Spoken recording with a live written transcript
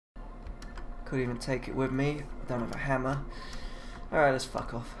Couldn't even take it with me. Don't have a hammer. Alright, let's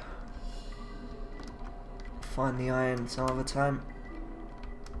fuck off. Find the iron some other time.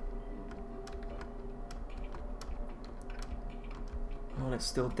 While it's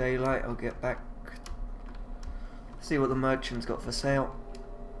still daylight, I'll get back. See what the merchant's got for sale.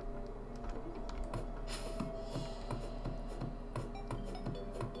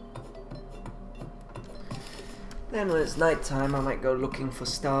 Then when it's night time, I might go looking for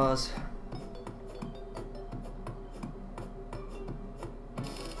stars.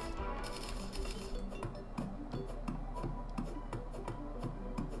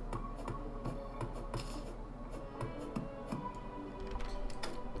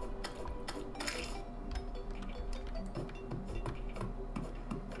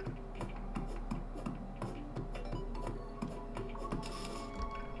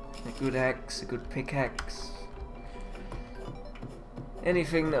 A good axe, a good pickaxe.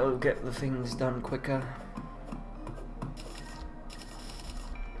 Anything that will get the things done quicker.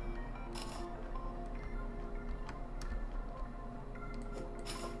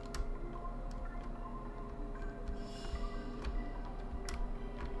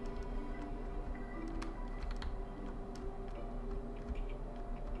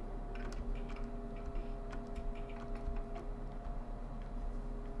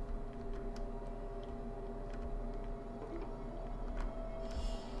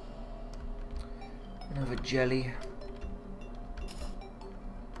 Another jelly.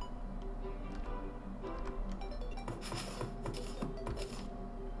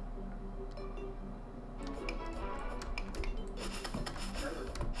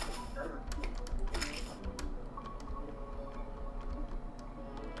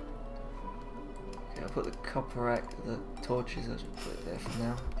 Okay, I'll put the copper the torches, I'll just put it there for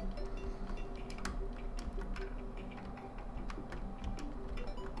now.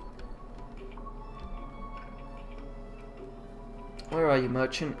 Where are you,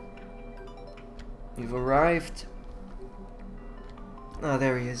 merchant? You've arrived. Oh,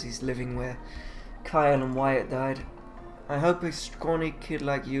 there he is. He's living where Kyle and Wyatt died. I hope a scrawny kid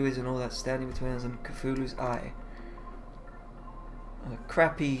like you isn't all that standing between us and Cthulhu's eye. A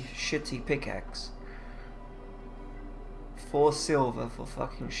crappy, shitty pickaxe. 4 silver for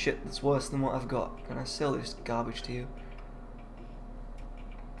fucking shit that's worse than what I've got. Can I sell this garbage to you?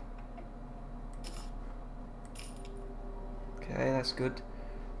 Okay, that's good.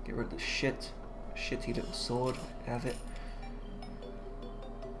 Get rid of the shit. Shitty little sword. Have it.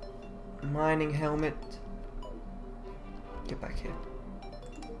 Mining helmet. Get back here.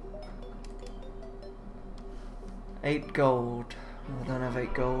 8 gold. I don't have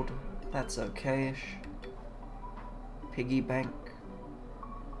 8 gold. That's okay-ish. Piggy bank.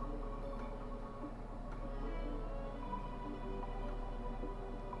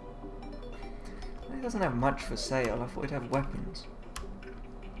 He doesn't have much for sale. I thought he'd have weapons.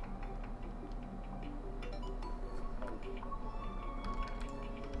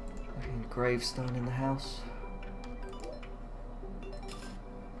 Gravestone in the house.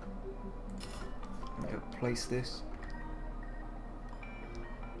 I'm gonna place this.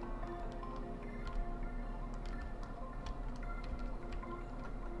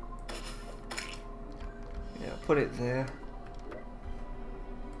 Yeah, put it there.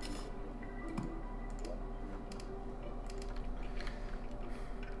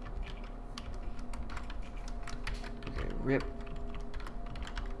 Okay, rip.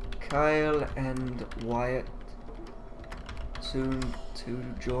 Kyle and Wyatt soon to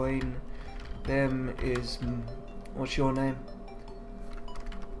join them is, what's your name?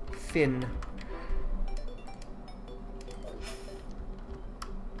 Finn.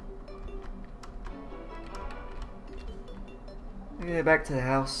 Okay, back to the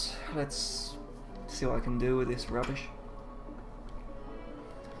house. Let's see what I can do with this rubbish.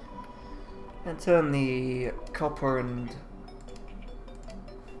 And turn the copper and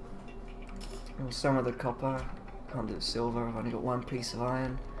some of the copper. Can't do silver. I've only got 1 piece of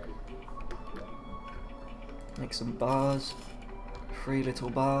iron. Make some bars. 3 little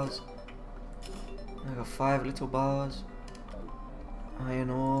bars. I got 5 little bars.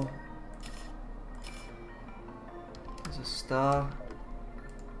 Iron ore. There's a star.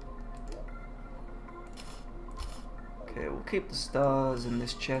 Okay, we'll keep the stars in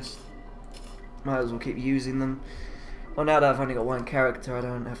this chest. Might as well keep using them. Well, now that I've only got 1 character, I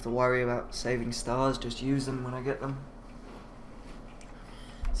don't have to worry about saving stars, just use them when I get them.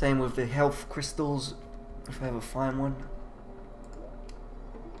 Same with the health crystals, if I ever find one.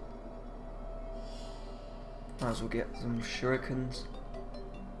 Might as well get some shurikens.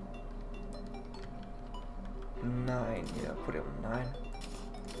 9, yeah, put it on 9.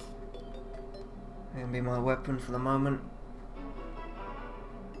 Gonna be my weapon for the moment.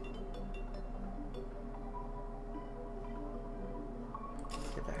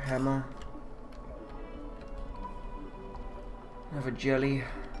 Get that hammer. Have a jelly.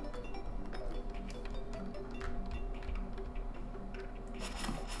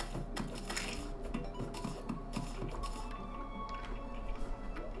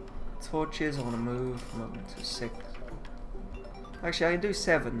 Torches, I want to move to 6. Actually, I can do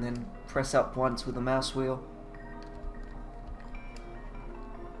 7, then press up once with the mouse wheel.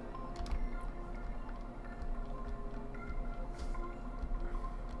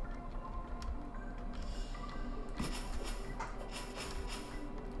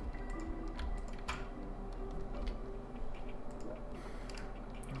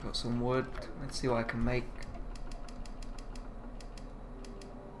 I've got some wood. Let's see what I can make.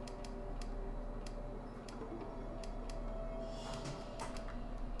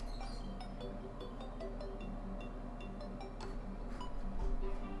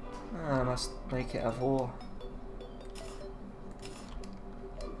 I must make it of ore.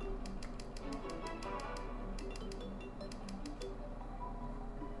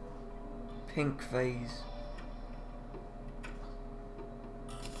 Pink vase.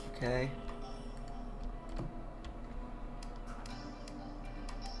 Okay.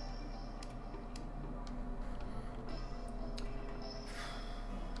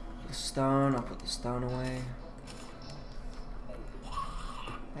 The stone, I'll put the stone away.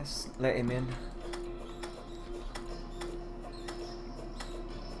 Let's let him in.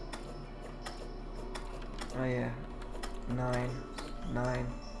 Oh yeah. 9.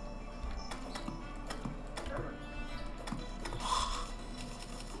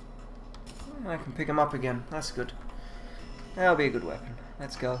 I can pick him up again. That's good. That'll be a good weapon.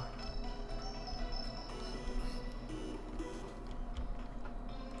 Let's go.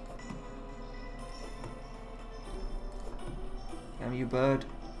 Damn you, bird.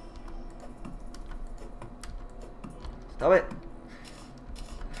 Stop it!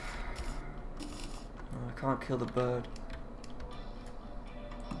 Oh, I can't kill the bird.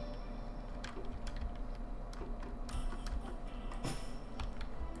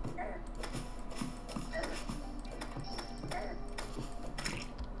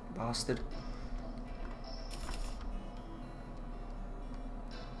 Bastard.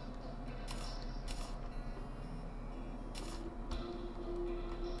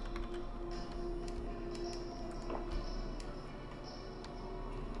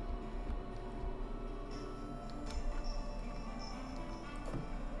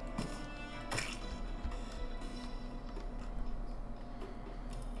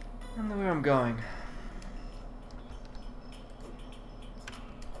 I don't know where I'm going.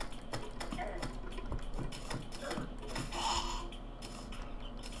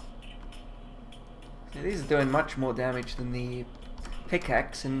 Yeah, these are doing much more damage than the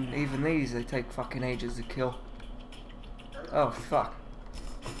pickaxe, and even these, they take fucking ages to kill. Oh, fuck.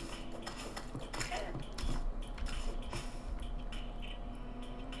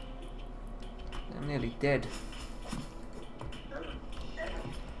 I'm nearly dead.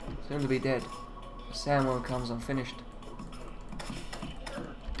 Soon to be dead. The sandworm comes, I'm finished.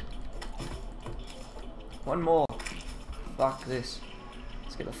 One more. Fuck this.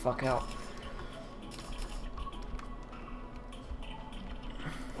 Let's get the fuck out.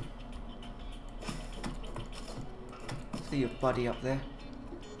 See your buddy up there.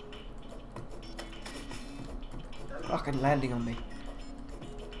 Fucking landing on me.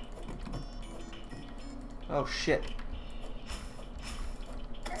 Oh shit.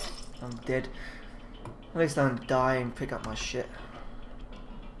 I'm dead. At least I don't die and pick up my shit.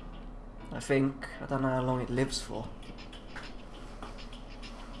 I think. I don't know how long it lives for.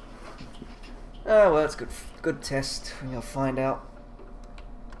 Oh well, it's good test. We'll find out.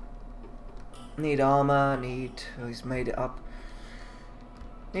 Need armor, need... Oh, he's made it up.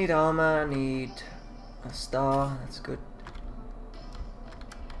 Need armor, need a star. That's good.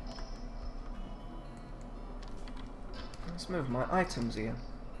 Let's move my items here.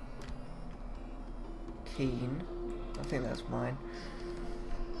 Keen. I think that's mine.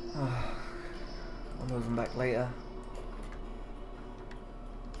 I'll move them back later.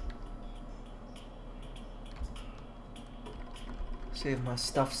 See if my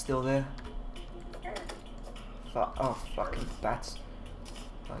stuff's still there. Oh, fucking bats.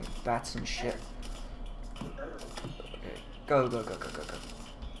 Fucking bats and shit. Okay. Go. I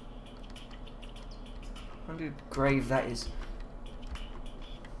wonder how grave that is.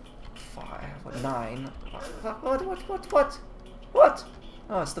 5, 9. What?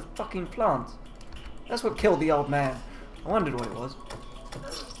 Oh, it's the fucking plant. That's what killed the old man. I wondered what it was.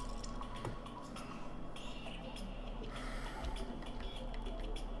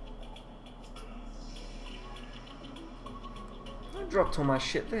 dropped all my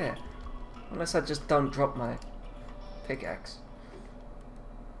shit there. Unless I just don't drop my pickaxe.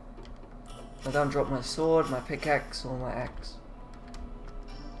 I don't drop my sword, my pickaxe, or my axe.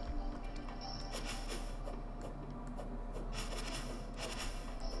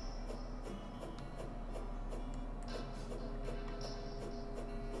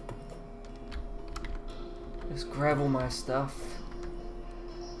 Just grab all my stuff.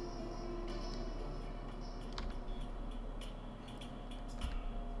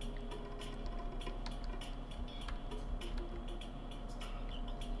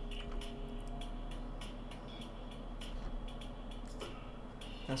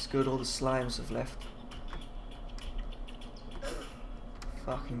 That's good, all the slimes have left.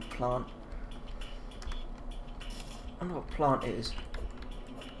 Fucking plant. I wonder what plant it is.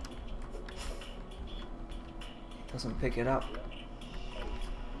 Doesn't pick it up.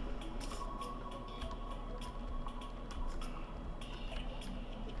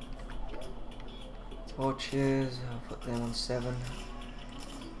 Torches, I'll put them on 7.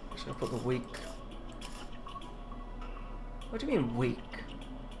 Should I put the weak? What do you mean weak?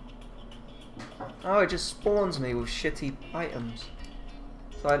 Oh, it just spawns me with shitty items.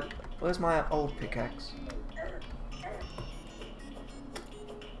 So where's my old pickaxe?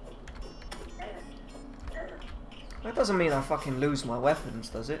 That doesn't mean I fucking lose my weapons,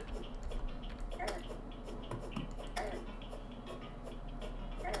 does it?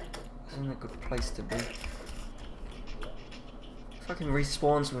 Isn't a good place to be. Fucking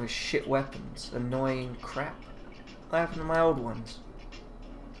respawns me with shit weapons. Annoying crap. What happened to my old ones?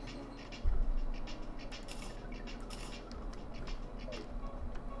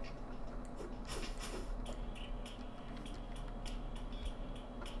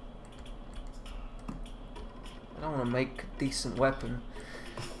 I don't want to make a decent weapon,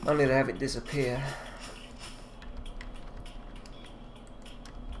 only to have it disappear.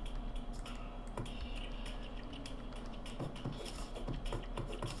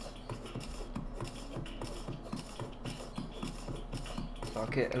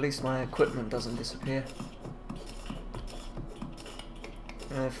 Fuck it, at least my equipment doesn't disappear.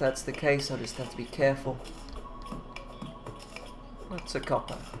 And if that's the case, I'll just have to be careful. What's a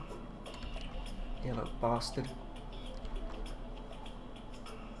copper? Yellow bastard.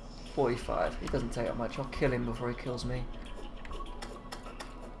 45. He doesn't take up much. I'll kill him before he kills me.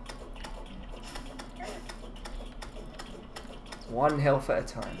 One health at a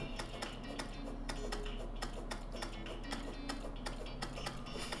time.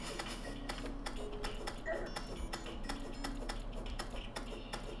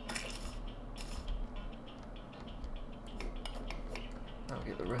 I'll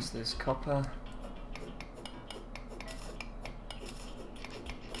get the rest of this copper.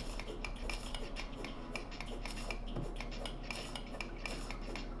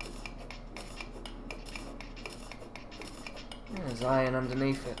 There's iron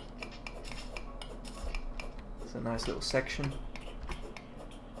underneath it. It's a nice little section.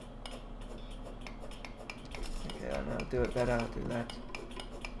 Okay, I know, I'll do it better, I'll do that.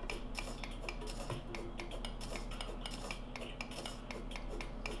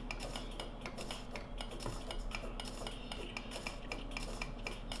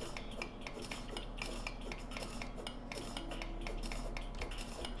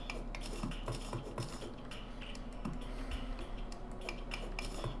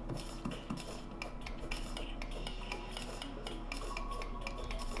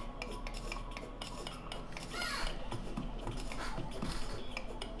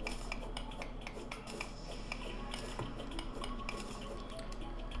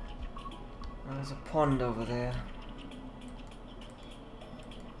 There's a pond over there.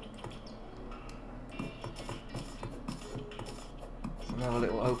 There's another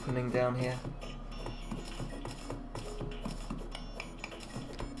little opening down here.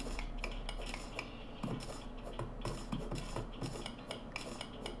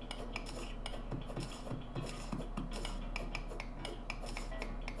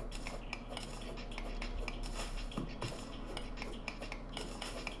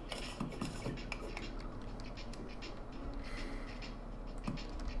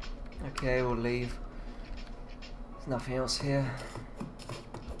 Okay, we'll leave. There's nothing else here.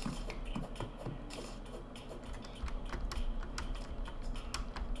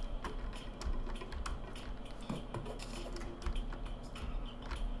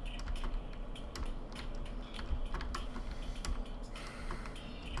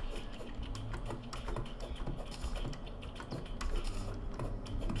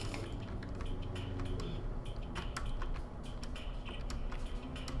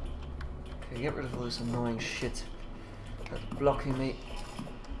 Get rid of all this annoying shit. That's blocking me.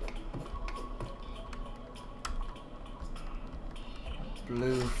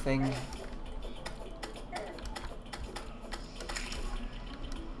 Blue thing.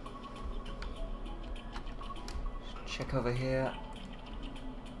 Check over here.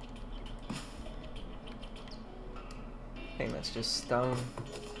 I think that's just stone.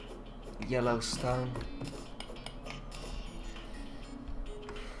 Yellow stone.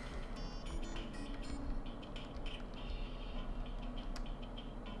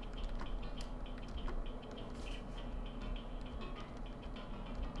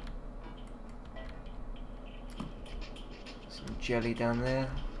 Some jelly down there.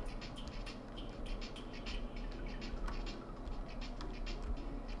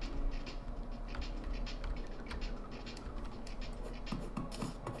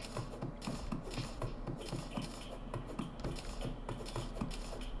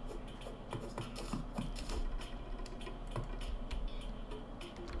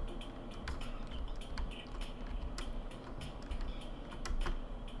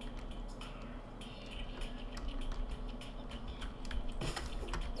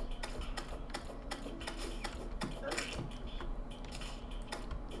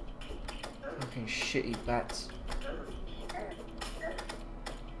 Fucking shitty bats.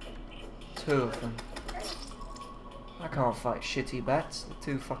 2 of them. I can't fight shitty bats, they're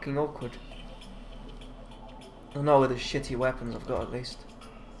too fucking awkward. Well, not with the shitty weapons I've got at least.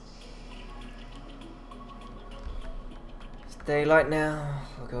 It's daylight now,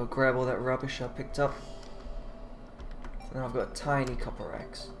 I'll go grab all that rubbish I picked up. So now I've got a tiny copper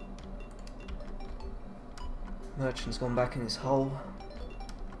axe. Merchant's gone back in his hole.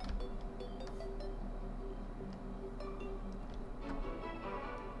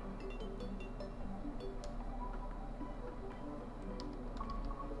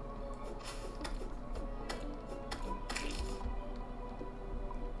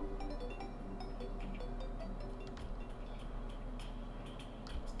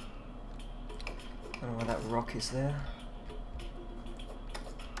 I don't know why that rock is there.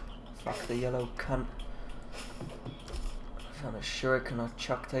 Fuck the yellow cunt. I found a shuriken I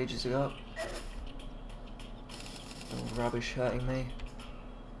chucked ages ago. All rubbish hurting me.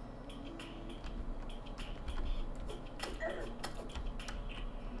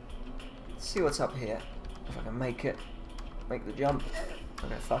 Let's see what's up here. If I can make it. Make the jump.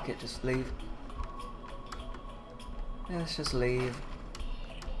 Okay, fuck it, just leave. Yeah, let's just leave.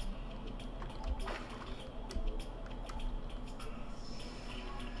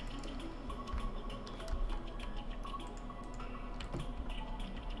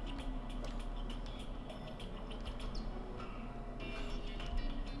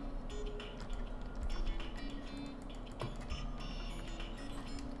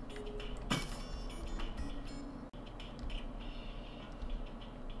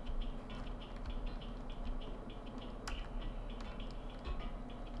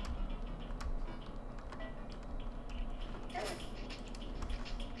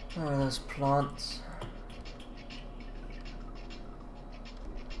 Where are those plants?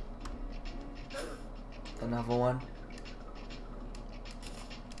 Another one.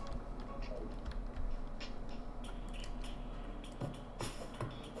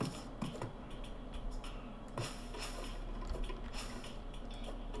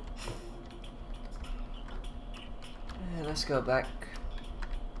 Yeah, let's go back.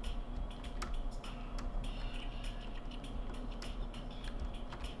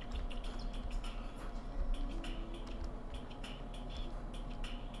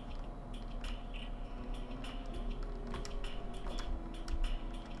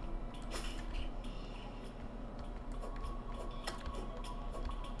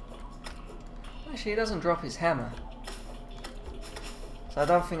 Actually, he doesn't drop his hammer, so I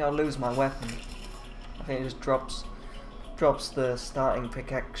don't think I'll lose my weapon. I think it just drops the starting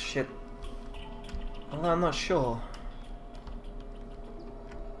pickaxe shit. Although I'm not sure.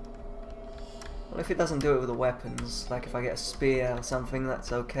 Well, if it doesn't do it with the weapons, like if I get a spear or something,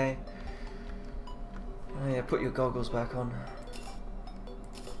 that's okay. Oh yeah, put your goggles back on.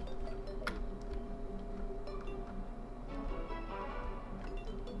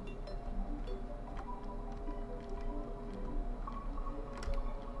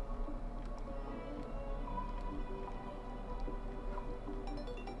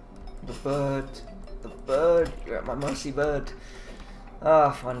 The bird, you're at my mercy, bird. Ah,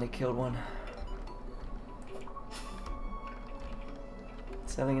 finally killed one.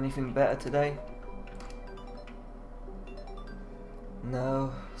 Selling anything better today?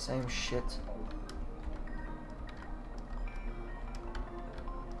 No, same shit.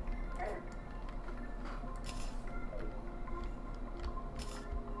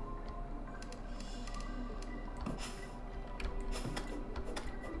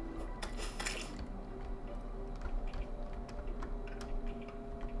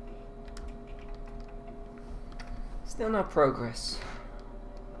 Still no progress.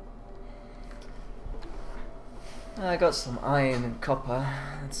 I got some iron and copper,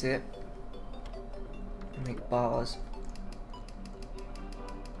 that's it. Make bars.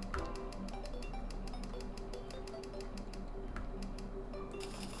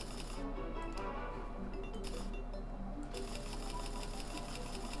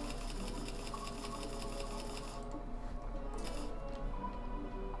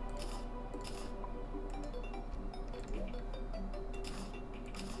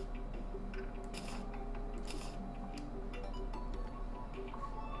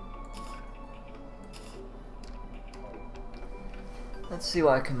 Let's see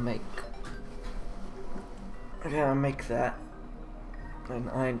what I can make. Okay, I'll make that. An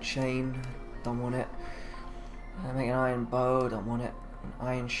iron chain, don't want it. I make an iron bow, don't want it. An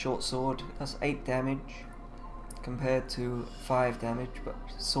iron short sword, that's 8 damage compared to 5 damage, but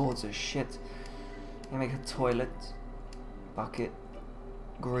swords are shit. I make a toilet, bucket,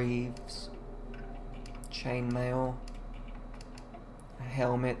 greaves, chainmail, a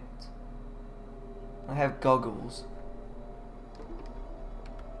helmet. I have goggles.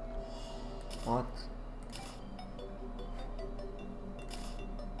 What?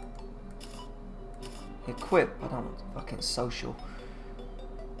 Equip, I don't want fucking social.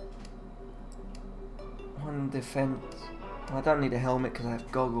 1 defense. I don't need a helmet because I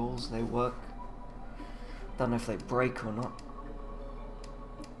have goggles, they work. Don't know if they break or not.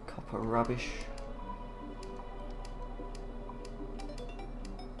 Copper rubbish.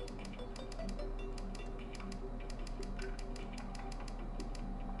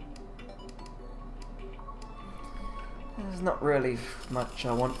 There's not really much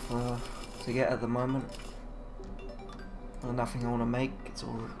I want to get at the moment. There's nothing I want to make, it's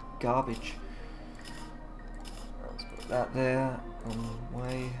all garbage. Let's put that there,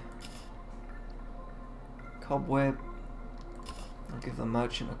 away. Cobweb. I'll give the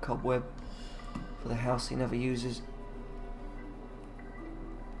merchant a cobweb for the house he never uses.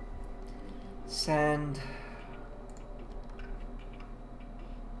 Sand.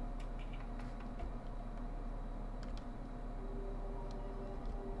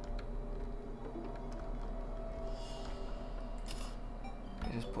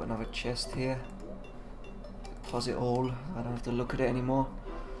 Just put another chest here. Deposit all. I don't have to look at it anymore.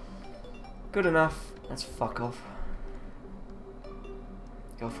 Good enough. Let's fuck off.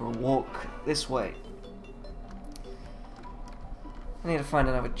 Go for a walk this way. I need to find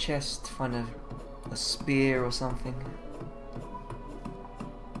another chest. Find a spear or something.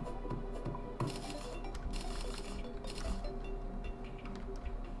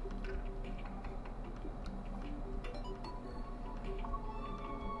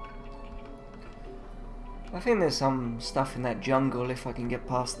 I think there's some stuff in that jungle if I can get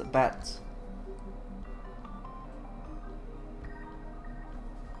past the bats.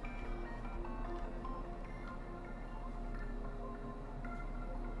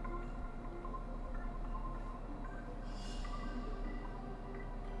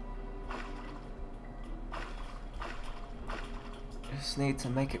 Just need to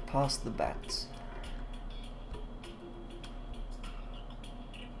make it past the bats.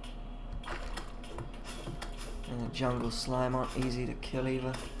 And the jungle slime aren't easy to kill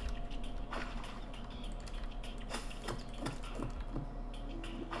either.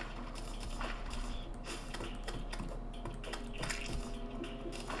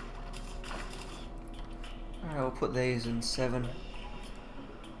 Alright, I'll put these in 7.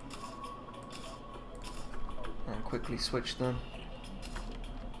 And quickly switch them.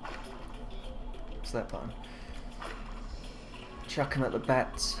 What's that button? Chuck 'em at the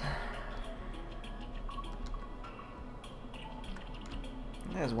bats.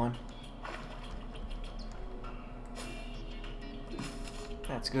 There's one.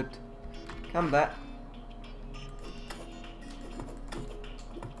 That's good. Come back.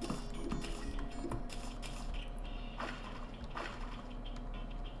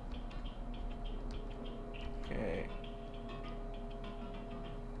 Okay.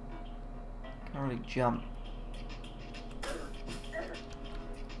 Can't really jump.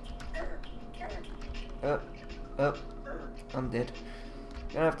 Up. I'm dead.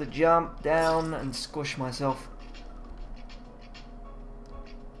 Gonna have to jump down and squish myself.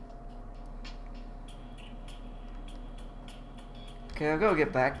 Okay, I've got to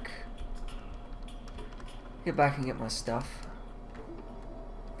get back. Get back and get my stuff.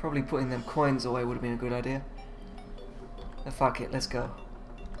 Probably putting them coins away would have been a good idea. But fuck it, let's go.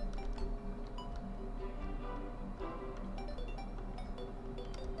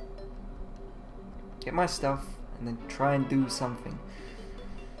 Get my stuff and then try and do something.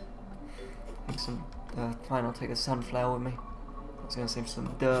 Make some Fine, I'll take a sunflower with me. I was going to save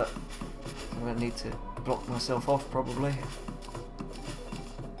some dirt. I'm going to need to block myself off, probably.